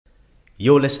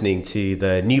You're listening to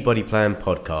the New Body Plan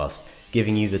podcast,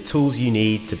 giving you the tools you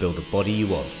need to build the body you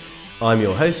want. I'm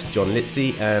your host, John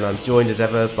Lipsey, and I'm joined as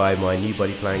ever by my New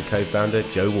Body Plan co-founder,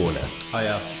 Joe Warner.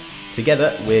 Hiya.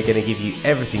 Together, we're going to give you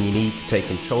everything you need to take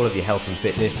control of your health and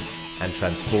fitness and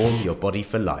transform your body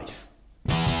for life.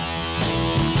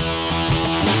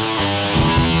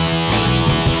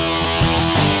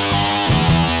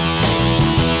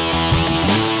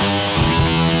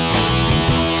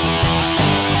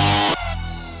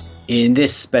 In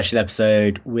this special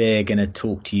episode, we're going to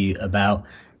talk to you about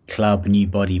Club New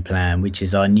Body Plan, which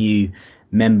is our new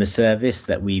member service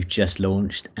that we've just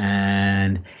launched,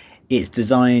 and it's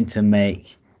designed to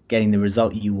make getting the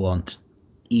result you want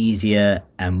easier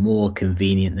and more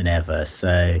convenient than ever.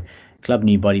 So Club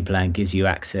New Body Plan gives you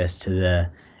access to the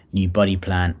New Body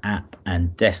Plan app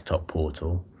and desktop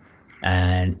portal,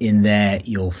 and in there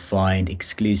you'll find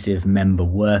exclusive member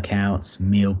workouts,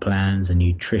 meal plans, a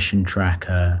nutrition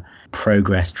tracker,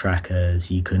 progress trackers.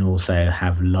 You can also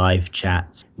have live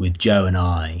chats with Joe and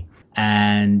I,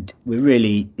 and we're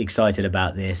really excited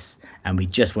about this, and we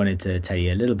just wanted to tell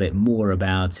you a little bit more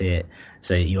about it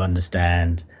so that you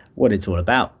understand what it's all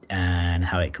about and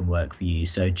how it can work for you.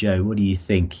 So Joe, what do you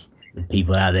think the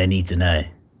people out there need to know?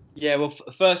 Yeah, well,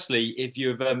 firstly, if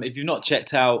you've not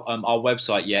checked out our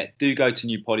website yet, do go to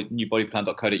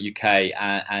newbodyplan.co.uk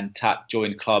and tap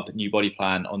Join Club New Body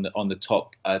Plan on the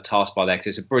top taskbar there, because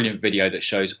it's a brilliant video that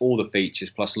shows all the features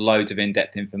plus loads of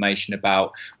in-depth information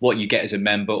about what you get as a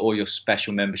member, all your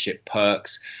special membership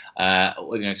perks,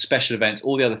 special events,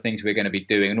 all the other things we're going to be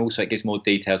doing, and also it gives more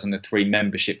details on the 3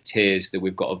 membership tiers that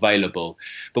we've got available.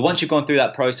 But once you've gone through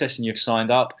that process and you've signed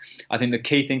up, I think the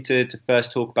key thing to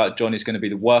first talk about, John, is going to be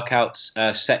the workouts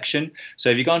section. So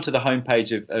if you go onto the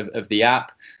homepage of the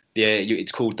app,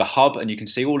 it's called the Hub, and you can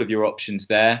see all of your options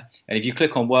there. And if you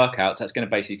click on workouts, that's going to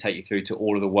basically take you through to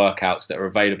all of the workouts that are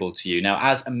available to you. Now,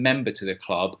 as a member to the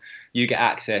club, you get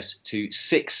access to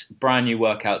 6 brand new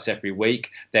workouts every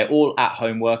week. They're all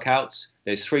at-home workouts.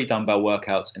 There's 3 dumbbell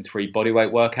workouts and 3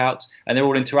 bodyweight workouts, and they're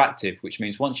all interactive, which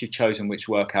means once you've chosen which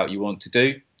workout you want to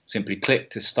do, simply click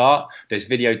to start. There's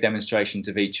video demonstrations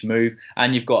of each move,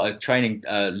 and you've got a training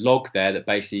log there that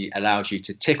basically allows you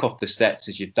to tick off the sets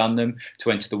as you've done them,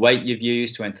 to enter the weight you've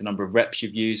used, to enter the number of reps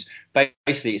you've used.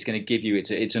 Basically, it's going to give you,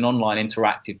 it's an online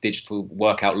interactive digital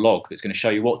workout log that's going to show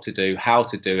you what to do, how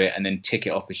to do it, and then tick it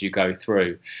off as you go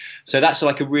through. So that's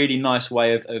like a really nice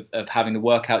way of having the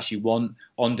workouts you want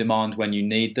on demand when you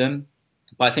need them.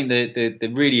 But I think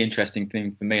the really interesting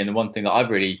thing for me, and the one thing that I've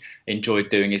really enjoyed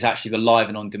doing, is actually the live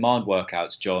and on-demand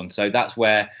workouts, John. So that's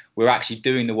where we're actually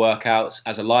doing the workouts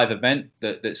as a live event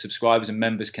that subscribers and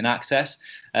members can access.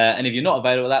 And if you're not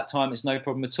available at that time, it's no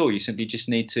problem at all. You simply just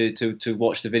need to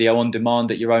watch the video on demand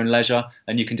at your own leisure,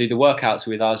 and you can do the workouts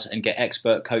with us and get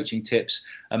expert coaching tips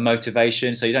and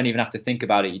motivation. So you don't even have to think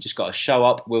about it. You just got to show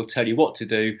up. We'll tell you what to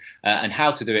do and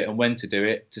how to do it and when to do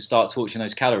it to start torching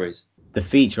those calories. The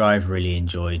feature I've really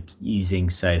enjoyed using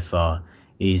so far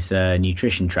is a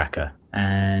nutrition tracker,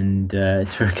 and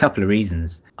it's for a couple of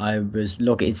reasons.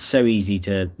 It's so easy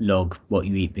to log what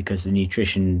you eat because the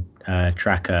nutrition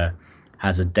tracker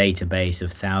has a database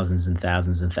of thousands and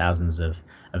thousands and thousands of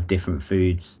different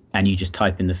foods, and you just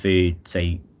type in the food,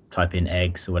 say type in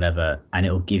eggs or whatever, and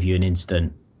it'll give you an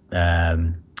instant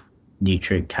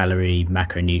nutrient, calorie,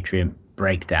 macronutrient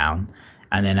breakdown.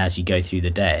 And then as you go through the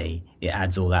day, it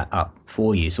adds all that up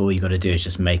for you. So all you got to do is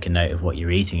just make a note of what you're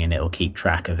eating, and it'll keep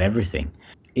track of everything.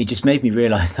 It just made me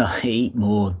realize that I eat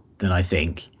more than I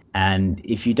think. And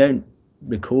if you don't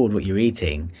record what you're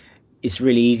eating, it's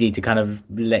really easy to kind of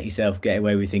let yourself get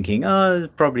away with thinking, oh,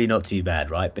 it's probably not too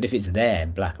bad, right? But if it's there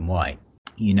in black and white,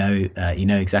 you know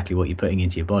exactly what you're putting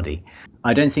into your body.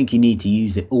 I don't think you need to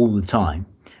use it all the time,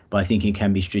 but I think it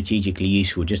can be strategically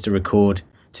useful just to record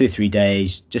 2 or 3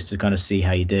 days just to kind of see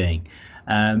how you're doing.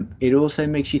 It also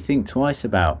makes you think twice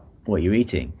about what you're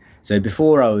eating. So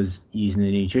before I was using the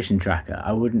nutrition tracker,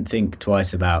 I wouldn't think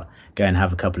twice about going and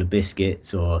have a couple of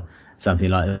biscuits or something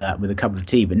like that with a cup of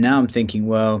tea. But now I'm thinking,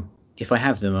 well, if I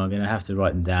have them, I'm going to have to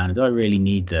write them down. Do I really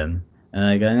need them? And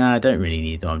I go, no, I don't really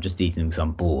need them. I'm just eating them because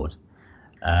I'm bored.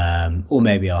 Or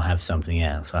maybe I'll have something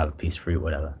else. I'll have a piece of fruit,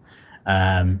 whatever.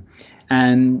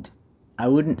 And I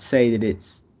wouldn't say that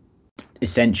it's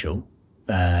essential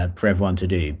for everyone to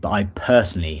do, but I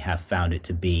personally have found it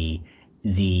to be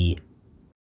the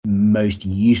most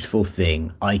useful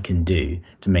thing I can do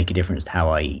to make a difference to how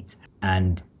I eat.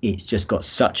 And it's just got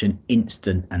such an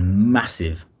instant and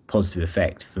massive positive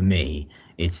effect for me.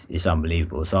 It's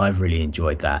unbelievable. So I've really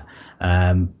enjoyed that.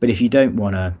 But if you don't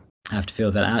want to have to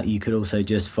fill that out, you could also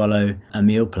just follow a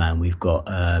meal plan. We've got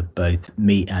both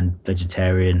meat and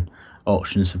vegetarian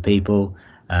options for people,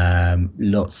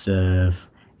 lots of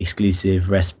exclusive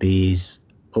recipes,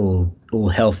 all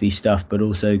healthy stuff, but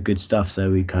also good stuff.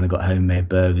 So we kind of got homemade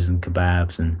burgers and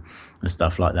kebabs and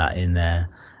stuff like that in there,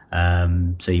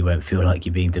 so you won't feel like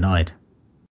you're being denied.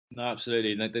 No,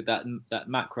 absolutely. No, that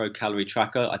macro calorie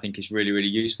tracker, I think, is really, really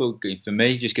useful for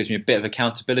me. Just gives me a bit of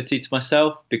accountability to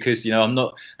myself, because I'm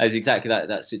not, as exactly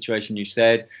that situation you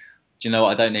said. Do you know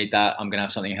what? I don't need that. I'm going to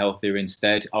have something healthier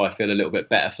instead. Oh, I feel a little bit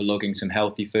better for logging some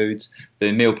healthy foods.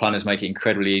 The meal planners make it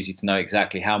incredibly easy to know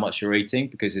exactly how much you're eating,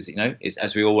 because it's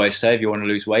as we always say, if you want to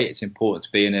lose weight, it's important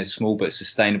to be in a small but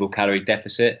sustainable calorie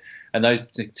deficit. And those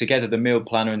together, the meal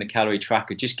planner and the calorie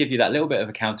tracker, just give you that little bit of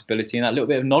accountability and that little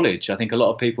bit of knowledge. I think a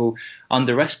lot of people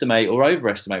underestimate or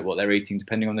overestimate what they're eating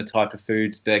depending on the type of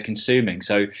food they're consuming.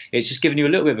 So it's just giving you a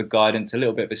little bit of a guidance, a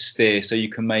little bit of a steer, so you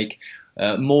can make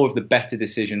more of the better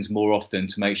decisions more often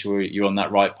to make sure you're on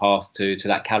that right path to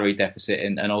that calorie deficit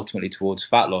and ultimately towards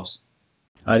fat loss.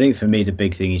 I think for me, the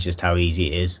big thing is just how easy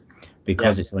it is,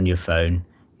 because Yeah. it's on your phone.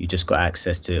 You just got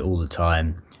access to it all the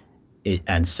time.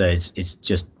 And so it's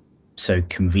just so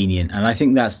convenient. And I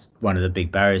think that's one of the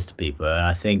big barriers to people. And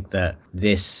I think that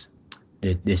this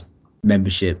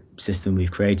membership system we've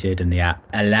created and the app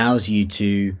allows you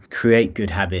to create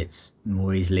good habits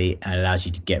more easily and allows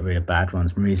you to get rid of bad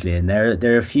ones more easily. And there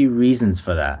are a few reasons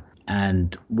for that.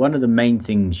 And one of the main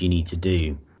things you need to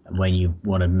do when you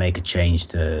want to make a change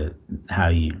to how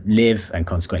you live, and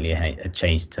consequently a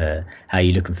change to how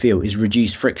you look and feel, is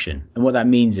reduce friction. And what that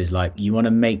means is, like, you want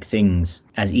to make things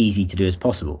as easy to do as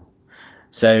possible.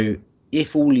 So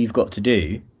if all you've got to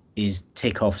do is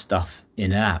tick off stuff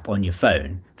in an app on your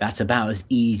phone, that's about as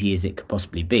easy as it could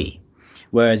possibly be.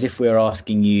 Whereas if we're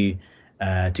asking you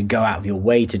to go out of your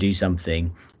way to do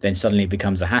something, then suddenly it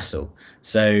becomes a hassle.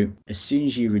 So as soon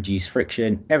as you reduce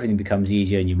friction, everything becomes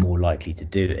easier and you're more likely to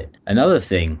do it. Another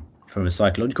thing from a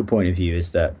psychological point of view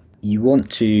is that you want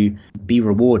to be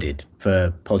rewarded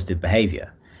for positive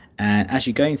behavior. And as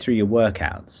you're going through your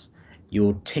workouts,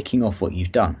 you're ticking off what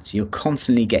you've done. So you're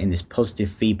constantly getting this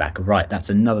positive feedback of, right, that's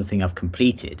another thing I've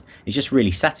completed. It's just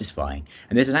really satisfying.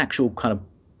 And there's an actual kind of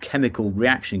chemical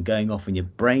reaction going off in your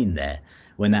brain there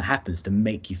when that happens to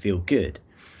make you feel good.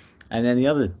 And then the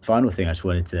other final thing I just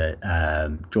wanted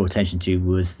to draw attention to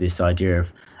was this idea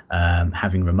of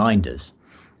having reminders.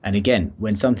 And again,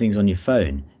 when something's on your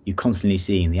phone, you're constantly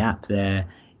seeing the app there.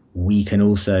 We can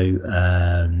also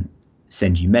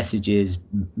send you messages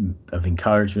of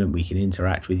encouragement. We can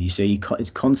interact with you. So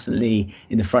it's constantly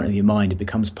in the front of your mind. It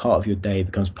becomes part of your day. It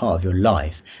becomes part of your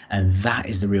life. And that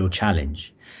is the real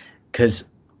challenge. Because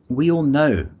we all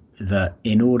know that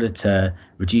in order to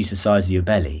reduce the size of your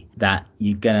belly, that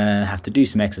you're gonna have to do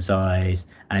some exercise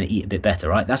and eat a bit better,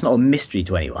 right? That's not a mystery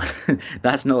to anyone.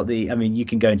 That's not I mean, you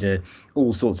can go into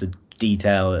all sorts of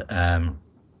detail and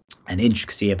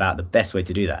intricacy about the best way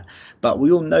to do that, but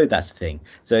we all know that's the thing.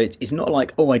 So it's not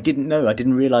like, oh, I didn't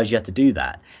realize you had to do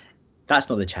that. That's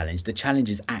not the challenge. The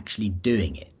challenge is actually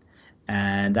doing it.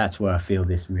 And that's where I feel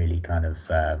this really kind of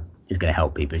is going to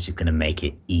help people. It's just going to make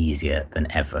it easier than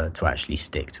ever to actually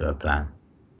stick to a plan.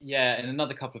 Yeah, and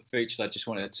another couple of features I just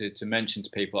wanted to mention to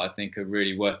people I think are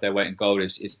really worth their weight in gold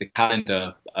is the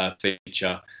calendar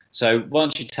feature. So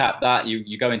once you tap that,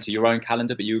 you go into your own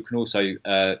calendar, but you can also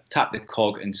tap the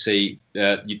cog and see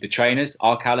the trainers,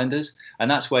 our calendars,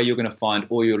 and that's where you're going to find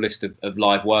all your list of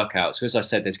live workouts. So as I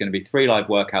said, there's going to be 3 live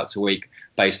workouts a week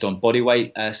based on body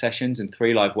weight sessions and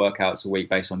 3 live workouts a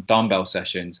week based on dumbbell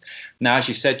sessions. Now, as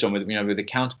you said, John, with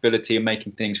accountability and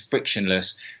making things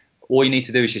frictionless, all you need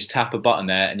to do is just tap a button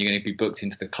there and you're going to be booked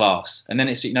into the class. And then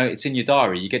it's in your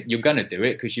diary. You're going to do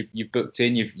it because you've booked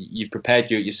in, you've prepared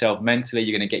yourself mentally,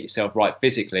 you're going to get yourself right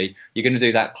physically, you're going to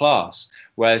do that class.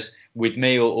 Whereas with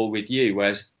me or with you,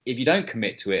 if you don't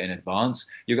commit to it in advance,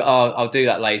 you go, oh, I'll do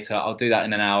that later, I'll do that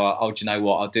in an hour, oh, do you know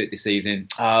what, I'll do it this evening,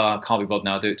 oh, I can't be bothered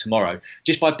now, I'll do it tomorrow.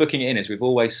 Just by booking it in, as we've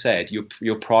always said, you're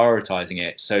prioritizing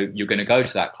it. So you're going to go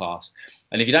to that class.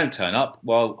 And if you don't turn up,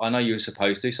 well, I know you were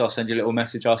supposed to, so I'll send you a little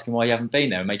message asking why you haven't been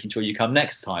there and making sure you come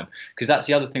next time. Because that's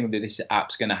the other thing that this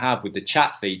app's going to have with the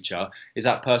chat feature, is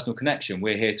that personal connection.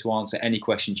 We're here to answer any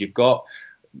questions you've got.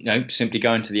 Simply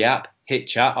go into the app, hit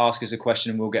chat, ask us a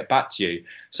question, and we'll get back to you.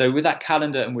 So with that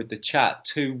calendar and with the chat,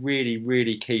 2 really,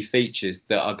 really key features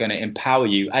that are going to empower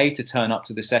you, A, to turn up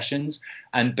to the sessions,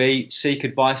 and B, seek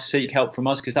advice, seek help from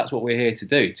us, because that's what we're here to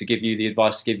do, to give you the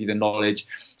advice, to give you the knowledge,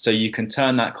 so you can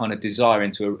turn that kind of desire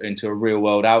into a real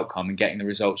world outcome and getting the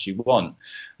results you want.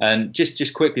 And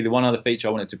just quickly, the one other feature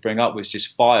I wanted to bring up was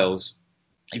just files.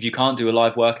 If you can't do a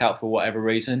live workout for whatever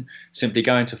reason, simply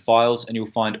go into files and you'll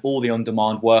find all the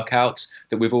on-demand workouts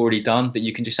that we've already done that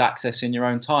you can just access in your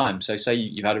own time. So say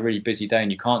you've had a really busy day and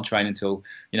you can't train until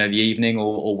the evening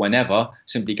or whenever,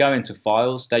 simply go into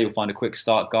files. There you'll find a quick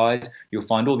start guide. You'll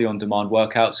find all the on-demand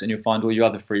workouts and you'll find all your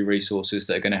other free resources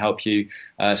that are going to help you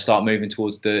start moving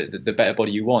towards the better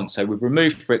body you want. So we've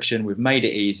removed friction. We've made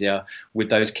it easier with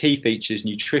those key features: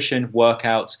 nutrition,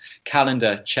 workouts,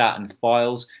 calendar, chat, and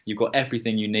files. You've got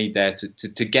everything you need there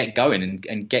to get going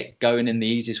and get going in the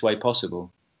easiest way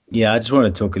possible. Yeah, I just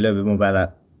want to talk a little bit more about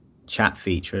that chat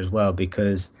feature as well,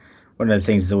 because one of the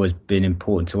things that's always been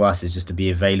important to us is just to be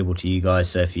available to you guys.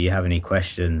 So if you have any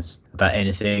questions about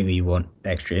anything or you want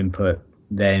extra input,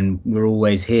 then we're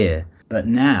always here. But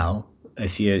now,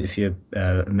 if you're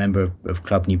a member of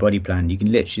Club New Body Plan, you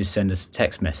can literally just send us a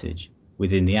text message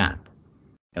within the app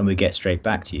and we get straight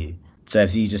back to you. So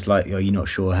if you just you're not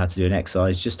sure how to do an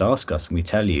exercise, just ask us and we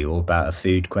tell you, or about a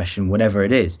food question, whatever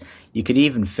it is. You could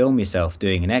even film yourself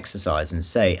doing an exercise and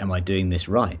say, am I doing this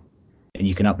right? And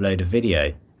you can upload a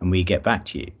video and we get back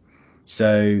to you.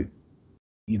 So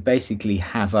you basically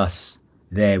have us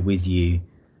there with you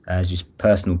as just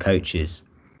personal coaches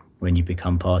when you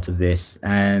become part of this.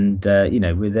 And,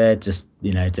 we're there just,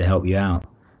 to help you out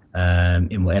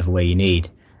in whatever way you need.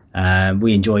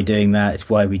 We enjoy doing that. It's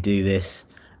why we do this.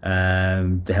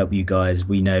 To help you guys.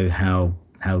 We know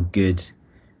how good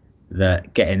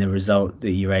that getting the result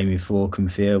that you're aiming for can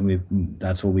feel.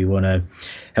 That's what we want to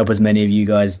help as many of you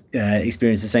guys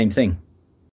experience the same thing.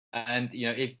 And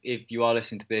if you are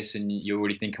listening to this and you're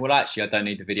already thinking, well, actually I don't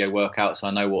need the video workouts,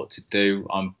 I know what to do,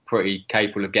 I'm pretty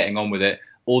capable of getting on with it.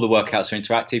 All the workouts are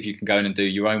interactive. You can go in and do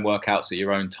your own workouts at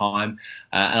your own time.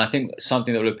 And I think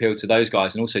something that will appeal to those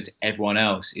guys and also to everyone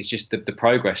else is just the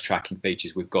progress tracking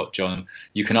features we've got, John.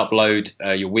 You can upload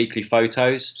your weekly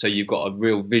photos. So you've got a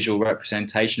real visual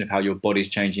representation of how your body's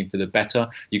changing for the better.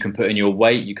 You can put in your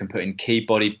weight. You can put in key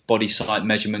body site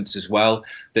measurements as well.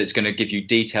 That's going to give you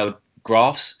detailed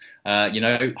graphs.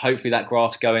 Hopefully that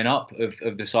graph's going up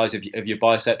of the size of your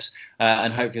biceps,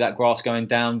 and hopefully that graph's going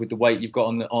down with the weight you've got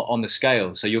on the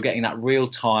scale. So you're getting that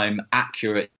real-time,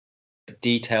 accurate,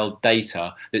 detailed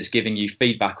data that's giving you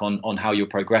feedback on how you're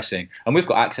progressing. And we've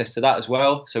got access to that as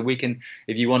well. So we can,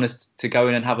 if you want us to go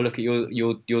in and have a look at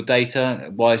your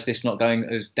data, why is this not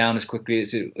going down as quickly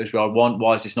as I want?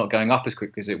 Why is this not going up as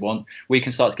quickly as it want? We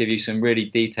can start to give you some really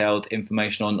detailed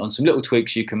information on some little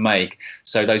tweaks you can make,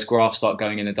 so those graphs start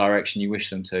going in the direction you wish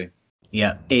them to.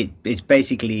 Yeah, it's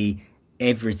basically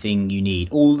everything you need,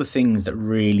 all the things that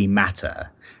really matter,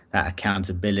 that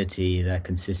accountability, that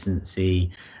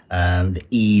consistency, the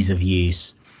ease of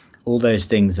use, all those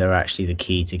things are actually the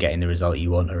key to getting the result you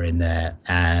want are in there.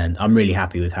 And I'm really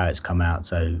happy with how it's come out.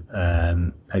 So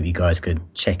hope you guys could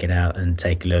check it out and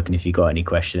take a look. And if you've got any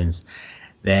questions,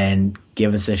 then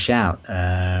give us a shout.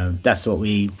 That's what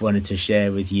we wanted to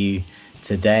share with you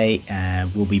today.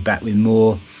 We'll be back with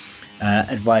more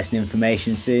advice and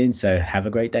information soon. So have a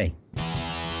great day.